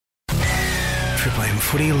Triple M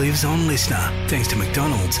Footy lives on Listener, thanks to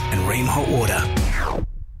McDonald's and Ream Hot Water.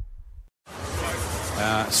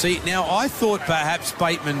 See, now I thought perhaps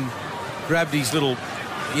Bateman grabbed his little,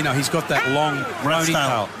 he's got that long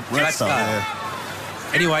ponytail. Rat tail,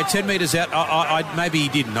 yeah. Anyway, 10 metres out. Maybe he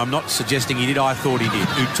didn't. I'm not suggesting he did. I thought he did.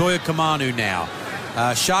 Utoya Kamanu now.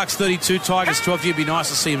 Sharks 32, Tigers 12. It'd be nice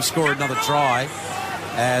to see him score another try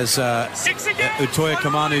as Utoya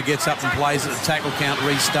Kamanu gets up and plays it. The tackle count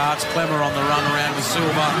restarts. Clemmer on the run around with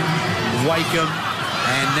Silva. Wakeham.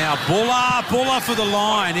 And now Buller for the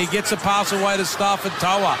line. He gets a pass away to Stafford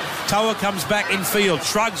Toa. Toa comes back in field,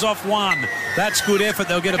 shrugs off one. That's good effort.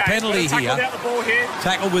 They'll get a penalty here.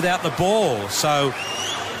 Tackle without the ball. So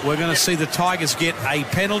we're going to see the Tigers get a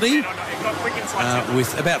penalty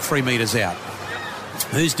with about 3 metres out.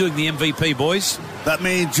 Who's doing the MVP, boys? That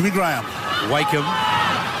means Jimmy Graham. Wakeham,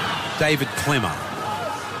 David Clemmer.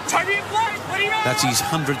 That's his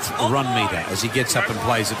 100th run metre as he gets up and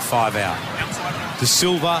plays at 5 out. De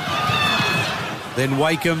Silva, then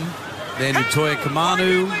Wakeham, then Utoya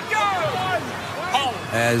Kamanu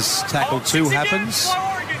as tackle 2 happens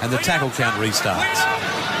and the tackle count restarts.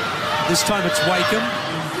 This time it's Wakeham,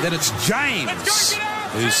 then it's James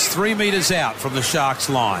who's 3 metres out from the Sharks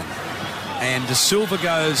line. And De Silva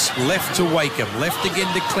goes left to Wakeham, left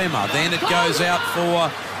again to Clemmer. Then it goes out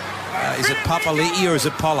for, is it Papali'i or is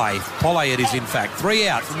it Pole? Pole it is, in fact. 3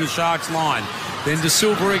 out from the Sharks line. Then De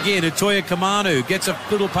Silva again. Utoya Kamanu gets a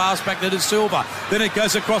little pass back to De Silva. Then it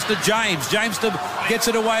goes across to James. James gets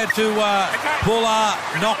it away to Buller,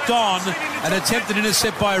 knocked on. An attempted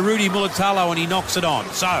intercept by Rudy Mulatalo, and he knocks it on.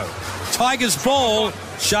 So, Tigers ball.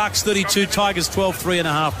 Sharks 32, Tigers 12,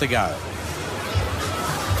 3.5 to go.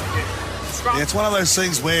 Yeah, it's one of those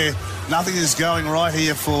things where nothing is going right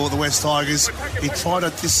here for the West Tigers. He tried to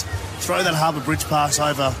just throw that Harbour Bridge pass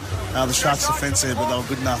over the Sharks' defence there, but they were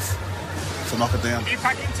good enough to knock it down. You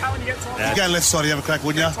go left side, you have a crack,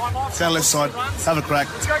 wouldn't you? Go left side, have a crack.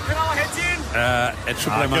 At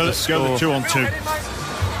Triple M underscore. Go the 2-on-2.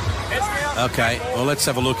 Okay, well, let's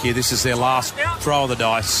have a look here. This is their last throw of the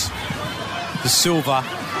dice. De Silva,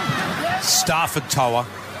 Stafford Toa.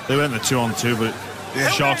 They went the 2-on-2, but the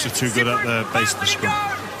Sharks are too good at the base of the scrum.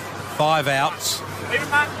 5 outs.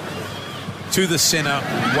 To the centre,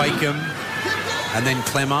 Wakeham. And then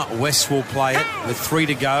Clemmer. West will play it with 3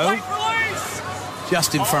 to go.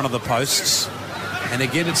 Just in front of the posts. And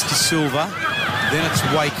again it's De Silva. Then it's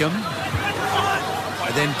Wakeham.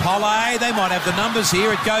 And then Pole. They might have the numbers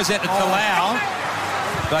here. It goes out to Kalau.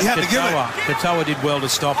 But Katoa did well to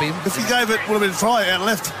stop him. If he gave it, would have been a try out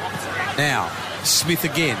left. Now, Smith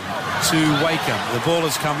again to Wakeham. The ball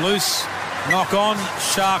has come loose. Knock on.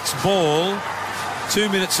 Sharks ball. 2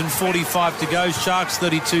 minutes and 45 to go. Sharks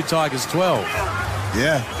 32, Tigers 12.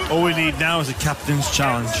 Yeah. All we need now is a captain's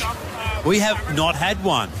challenge. We have not had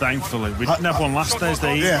one. Thankfully. We didn't have one last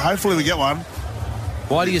Thursday either. Yeah, hopefully we get one.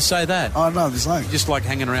 Why do you say that? Oh, no, I'm just saying. Just like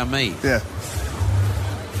hanging around me. Yeah.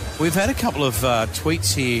 We've had a couple of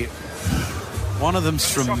tweets here. One of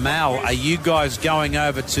them's from Mal. Are you guys going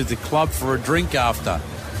over to the club for a drink after?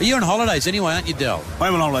 You're on holidays anyway, aren't you, Del?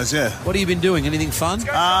 I'm on holidays, yeah. What have you been doing? Anything fun?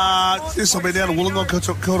 Yes, I've been down to Wollongong,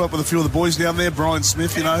 caught up with a few of the boys down there. Brian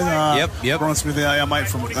Smith, you know. Yep. Brian Smith, our mate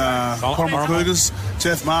from Coromel Cougars.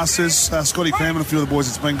 Jeff Masters, Scotty Cram and a few of the boys.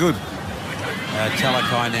 It's been good.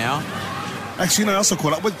 Talakai now. Actually, you know, I also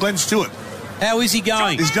caught up with Glenn Stewart. How is he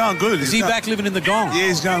going? He's going good. Is he back living in the Gong? Yeah,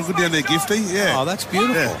 he's going good down there, Gifty. Yeah. Oh, that's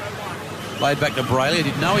beautiful. Yeah. Laid back to Brayley. I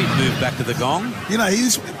didn't know he'd moved back to the Gong. You know,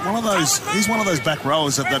 he's one of those back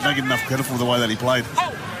rowers that don't get enough credit for the way that he played.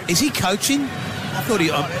 Is he coaching? I thought he...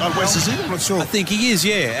 West is he? I'm not sure. I think he is,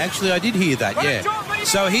 yeah. Actually, I did hear that, yeah.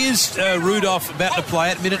 So here's Rudolph about to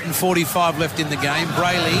play it. Minute and 45 left in the game.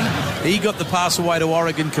 Brayley, he got the pass away to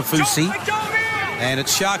Oregon Kafusi. And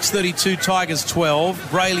it's Sharks 32, Tigers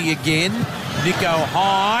 12. Brayley again. Nicho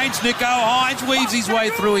Hines weaves his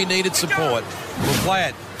way through. He needed support. We'll play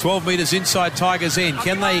it. 12 metres inside Tigers' end.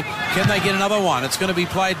 Can they get another one? It's going to be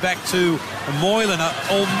played back to Moylan. An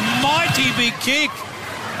almighty big kick.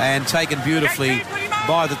 And taken beautifully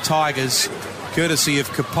by the Tigers, courtesy of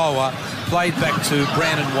Kapoa. Played back to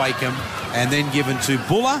Brandon Wakeham and then given to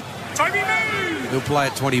Buller, who'll play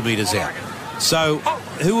it 20 metres out. So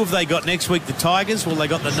who have they got next week? The Tigers? Well, they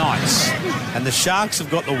got the Knights. And the Sharks have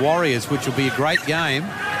got the Warriors, which will be a great game.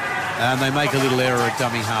 And they make a little error at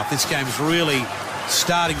dummy half. This game's really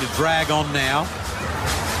starting to drag on now.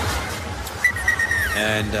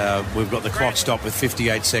 And we've got the clock stopped with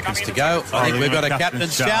 58 seconds to go. I think we've got a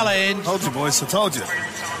captain's challenge. Told you, boys. I told you.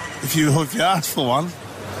 If you asked for one.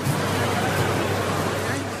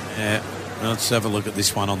 Yeah. Let's have a look at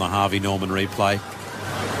this one on the Harvey Norman replay.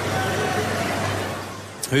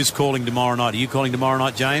 Who's calling tomorrow night? Are you calling tomorrow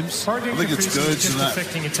night, James? I think it's Gerds and that.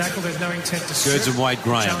 Affecting a tackle. There's no intent to Gerds and Wade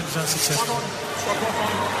Graham. Challenge is unsuccessful.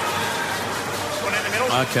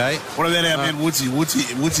 Okay. What about our man Woodsy?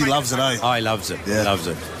 Woodsy loves it, eh? Oh, he loves it. Yeah. He loves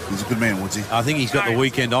it. He's a good man, Woodsy. I think he's got the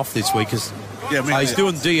weekend off this week because he's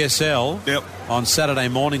doing DSL on Saturday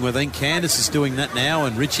morning. I think Candace is doing that now,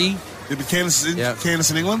 and Richie. Yeah, but Candace is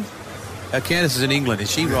Candace in England? Candace is in England, is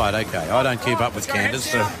she? Right, okay. I don't keep up with Candace,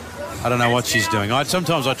 so I don't know what she's doing.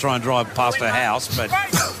 Sometimes I try and drive past her house, but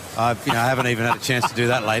I haven't even had a chance to do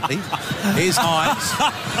that lately. Here's Hines.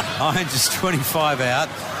 Hines is 25 out.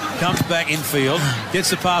 Comes back infield,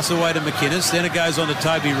 gets the pass away to McInnes, then it goes on to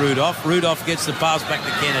Toby Rudolph. Rudolph gets the pass back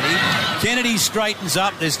to Kennedy. Kennedy straightens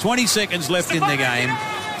up. There's 20 seconds left in the game.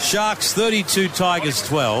 Sharks 32, Tigers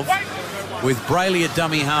 12, with Brayley at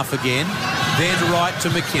dummy half again. Then right to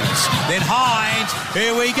McInnes. Then Hines.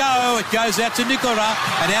 Here we go. It goes out to Nicola.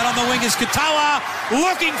 And out on the wing is Katoa,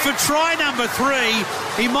 looking for try number 3.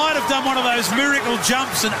 He might have done one of those miracle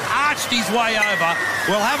jumps and arched his way over.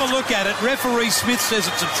 We'll have a look at it. Referee Smith says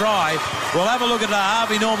it's a try. We'll have a look at the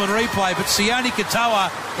Harvey Norman replay. But Sione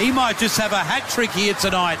Katoa, he might just have a hat trick here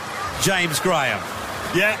tonight, James Graham.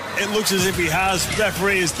 Yeah, it looks as if he has.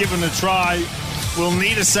 Referee has given a try. We'll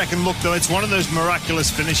need a second look, though. It's one of those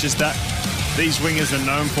miraculous finishes that these wingers are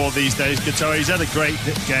known for these days. Katoa, he's had a great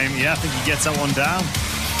game. Yeah, I think he gets that one down.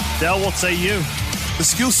 Dale, what say you? The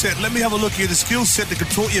skill set, let me have a look here. The skill set to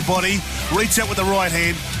contort your body, reach out with the right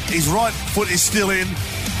hand. His right foot is still in.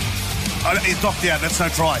 He's knocked out. That's no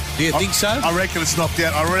try. Do you think so? I reckon it's knocked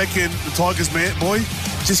out. I reckon the Tigers man, boy,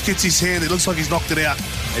 just gets his hand. It looks like he's knocked it out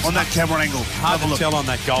on that camera angle. Hard to tell on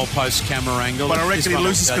that goalpost camera angle. But I reckon he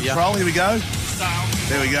loses control. Here we go.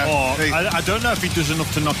 There we go. I don't know if he does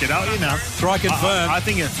enough to knock it out, Try confirmed. I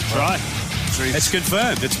think it's a try. It's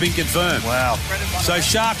confirmed. It's been confirmed. Wow. So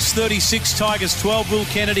Sharks 36, Tigers 12. Will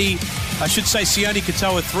Kennedy, Sione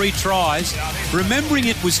Katoa 3 tries. Remembering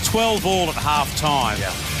it was 12 all at half time.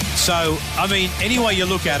 Yeah. So, any way you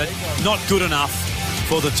look at it, not good enough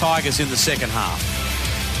for the Tigers in the second half.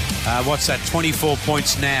 What's that, 24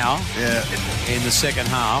 points now in the second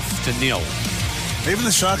half to 0. Even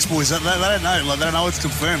the Sharks boys, they don't know. They don't know it's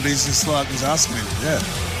confirmed. He's just he's asking me. Yeah.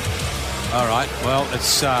 All right. Well,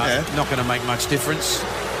 it's not going to make much difference.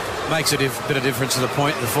 Makes a bit of difference to the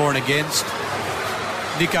point, the for and against.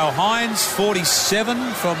 Nicho Hines, 47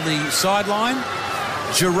 from the sideline.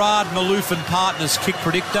 Gerard Maloof and Partners kick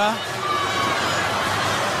predictor.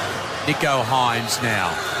 Nicho Hines now.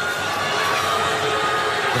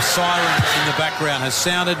 The siren in the background has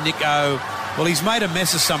sounded. Nicho, well, he's made a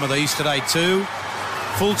mess of some of these today too.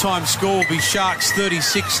 Full-time score will be Sharks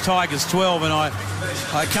 36, Tigers 12, and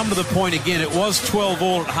I come to the point again, it was 12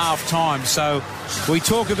 all at half-time, so we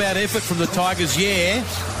talk about effort from the Tigers,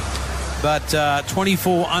 but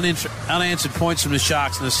 24 unanswered points from the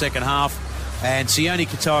Sharks in the second half, and Sione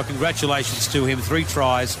Katoa, congratulations to him, 3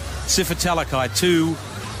 tries, Sifa Talakai 2,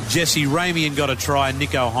 Jesse Ramian got a try, and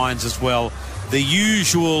Nicho Hines as well. The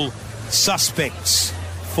usual suspects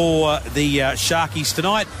for the Sharkies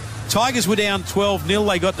tonight. Tigers were down 12-0.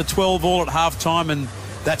 They got to 12 all at half-time, and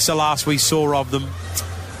that's the last we saw of them.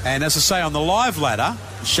 And as I say, on the live ladder,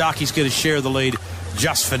 Sharkies get a share of the lead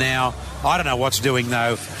just for now. I don't know what's doing,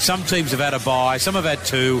 though. Some teams have had a bye. Some have had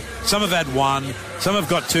 2. Some have had 1. Some have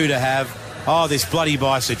got 2 to have. Oh, this bloody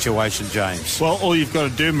bye situation, James. Well, all you've got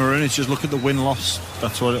to do, Maroon, is just look at the win-loss.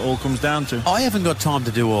 That's what it all comes down to. I haven't got time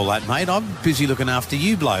to do all that, mate. I'm busy looking after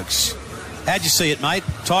you blokes. How'd you see it, mate?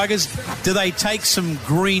 Tigers, do they take some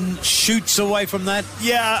green shoots away from that?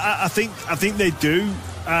 Yeah, I think they do,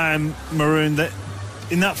 Maroon. That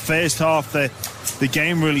in that first half, the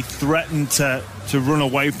game really threatened to run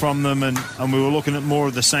away from them, and we were looking at more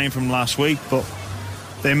of the same from last week. But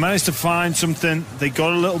they managed to find something. They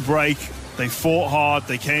got a little break. They fought hard.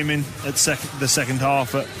 They came in at the second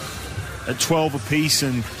half at 12 apiece,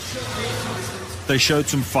 and they showed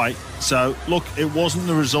some fight. So, look, it wasn't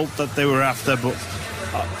the result that they were after, but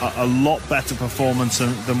a lot better performance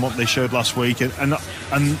than what they showed last week. And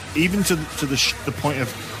even to the point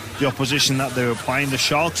of the opposition that they were playing, the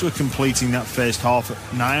Sharks were completing that first half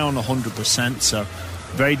at nigh on 100%. So,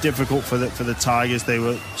 very difficult for the Tigers. They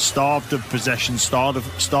were starved of possession, starved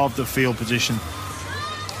of field position.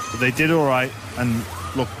 But they did all right, and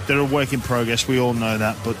look, they're a work in progress. We all know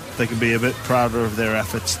that, but they can be a bit prouder of their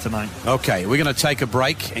efforts tonight. Okay, we're going to take a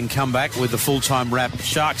break and come back with the full-time wrap.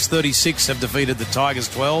 Sharks 36 have defeated the Tigers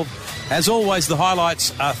 12. As always, the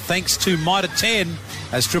highlights are thanks to Mitre 10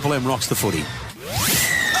 as Triple M rocks the footy.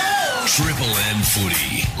 Triple M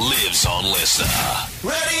footy lives on Leicester.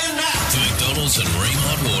 Ready or not? For McDonald's and Ring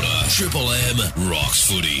Hot Water, Triple M rocks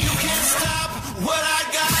footy. You can't stop what I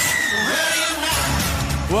got.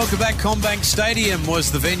 Welcome back. Combank Stadium was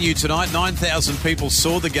the venue tonight. 9,000 people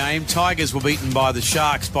saw the game. Tigers were beaten by the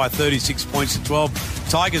Sharks by 36 points to 12.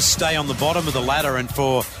 Tigers stay on the bottom of the ladder, and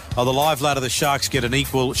for the live ladder, the Sharks get an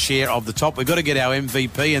equal share of the top. We've got to get our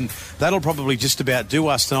MVP, and that'll probably just about do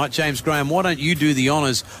us tonight. James Graham, why don't you do the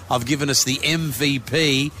honours of giving us the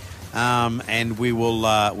MVP, and we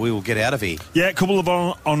will get out of here. Yeah, a couple of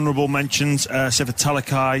honourable mentions. Sefa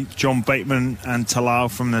Talakai, John Bateman and Talau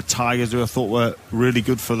from the Tigers, who I thought were really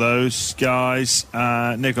good for those guys.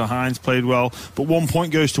 Nico Hines played well, but 1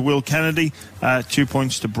 point goes to Will Kennedy, 2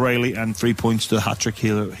 points to Brayley, and 3 points to the hat-trick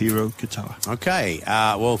hero Katoa. Okay,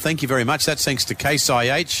 well, thank you very much. That's thanks to Case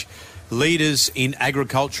IH, leaders in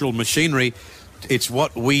agricultural machinery. It's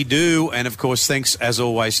what we do, and of course, thanks as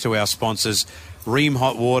always to our sponsors, Ream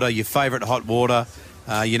Hot Water, your favourite hot water.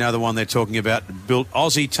 You know the one they're talking about. Built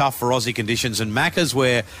Aussie tough for Aussie conditions. And Macca's,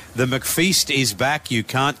 where the McFeast is back. You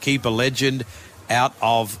can't keep a legend out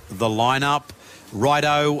of the lineup.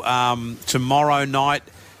 Righto, tomorrow night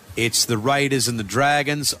it's the Raiders and the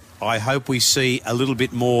Dragons. I hope we see a little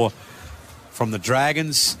bit more from the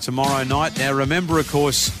Dragons tomorrow night. Now, remember, of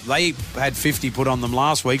course, they had 50 put on them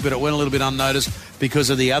last week, but it went a little bit unnoticed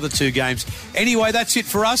because of the other two games. Anyway, that's it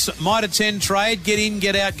for us. Mitre 10 Trade. Get in,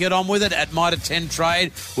 get out, get on with it at Mitre 10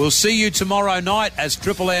 Trade. We'll see you tomorrow night as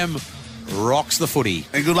Triple M rocks the footy.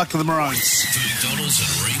 And good luck to the Maroons. McDonald's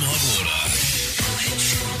and Ream Hot Water.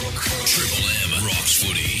 Triple M rocks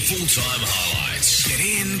footy. Full-time highlights. Get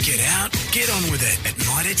in, get out, get on with it at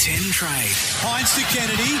Mitre 10 Trade. Hines to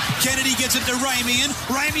Kennedy. Kennedy gets it to Ramian.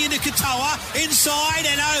 Ramian to Katoa. Inside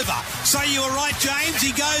and over. So you were right, James.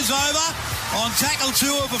 He goes over on tackle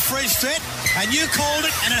 2 of a fresh set. And you called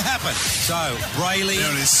it, and it happened. So, Brayley,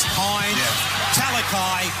 There it is. Hines,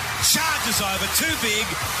 Talakai charges over. Too big,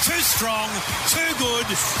 too strong, too good.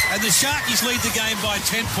 And the Sharkies lead the game by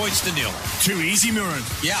 10 points to 0. Too easy, Maroon.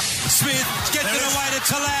 Yeah. Smith gets it away to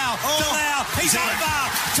Talau. Talau, he's over.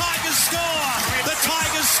 Tigers score. The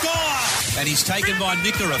Tigers score. And he's taken by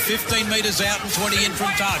Nickera, 15 metres out and 20 in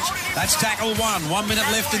from touch. That's tackle 1. 1 minute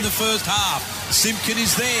left in the first half. Simpkin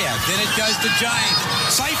is there. Then it goes to James.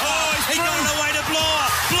 Safe. He got it away to Bloor.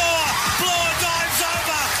 Bloor dives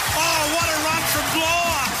over. Oh, what a run from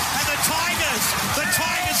Bloor. And the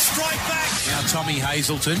Tigers strike back. Now Tommy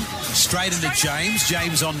Hazelton straight into James.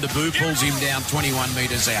 James on debut, pulls him down 21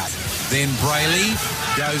 metres out. Then Brayley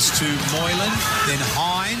goes to Moylan. Then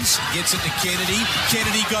Hines gets it to Kennedy.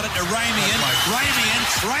 Kennedy got it to Ramian.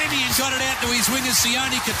 Ramian got it out to his winger,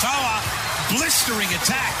 Sione Katoa. Blistering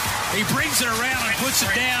attack. He brings it around and puts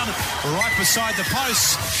it down right beside the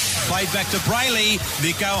post. Played back to Brayley.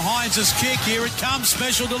 Nico Hines' kick. Here it comes.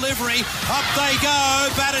 Special delivery. Up they go.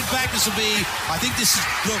 Batted back. This will be, I think this is,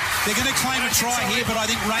 look, they're going to claim a try here, but I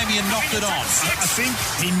think Ramian knocked it on. I think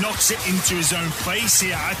he knocks it into his own face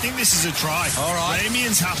here. I think this is a try. All right.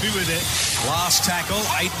 Ramian's happy with it. Last tackle,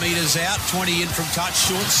 8 metres out, 20 in from touch,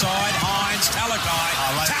 short side, Hines, Talakai.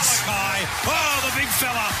 Talakai, oh, the big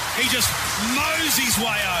fella. He just mows his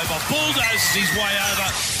way over, bulldozes his way over.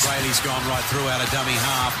 Brayley's gone right through out of dummy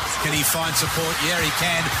half. Can he find support? Yeah, he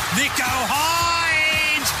can. Nico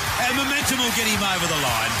Hines! And momentum will get him over the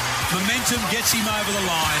line. Momentum gets him over the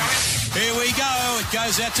line. Here we go. It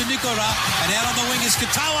goes out to Nickera. And out on the wing is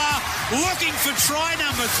Katoa, looking for try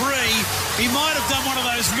number 3. He might have done one of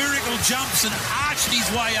those miracle jumps and arched his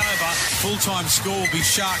way over. Full-time score will be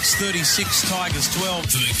Sharks 36, Tigers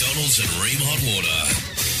 12. For McDonald's and Ream Hot Water.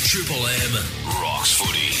 Triple M rocks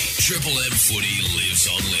footy. Triple M footy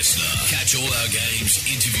lives on Listener. Catch all our games,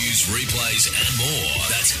 interviews, replays and more.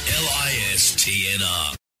 That's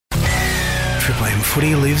LISTNR. Triple M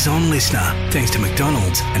Footy lives on Listener, thanks to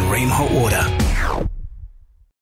McDonald's and Ream Hot Water.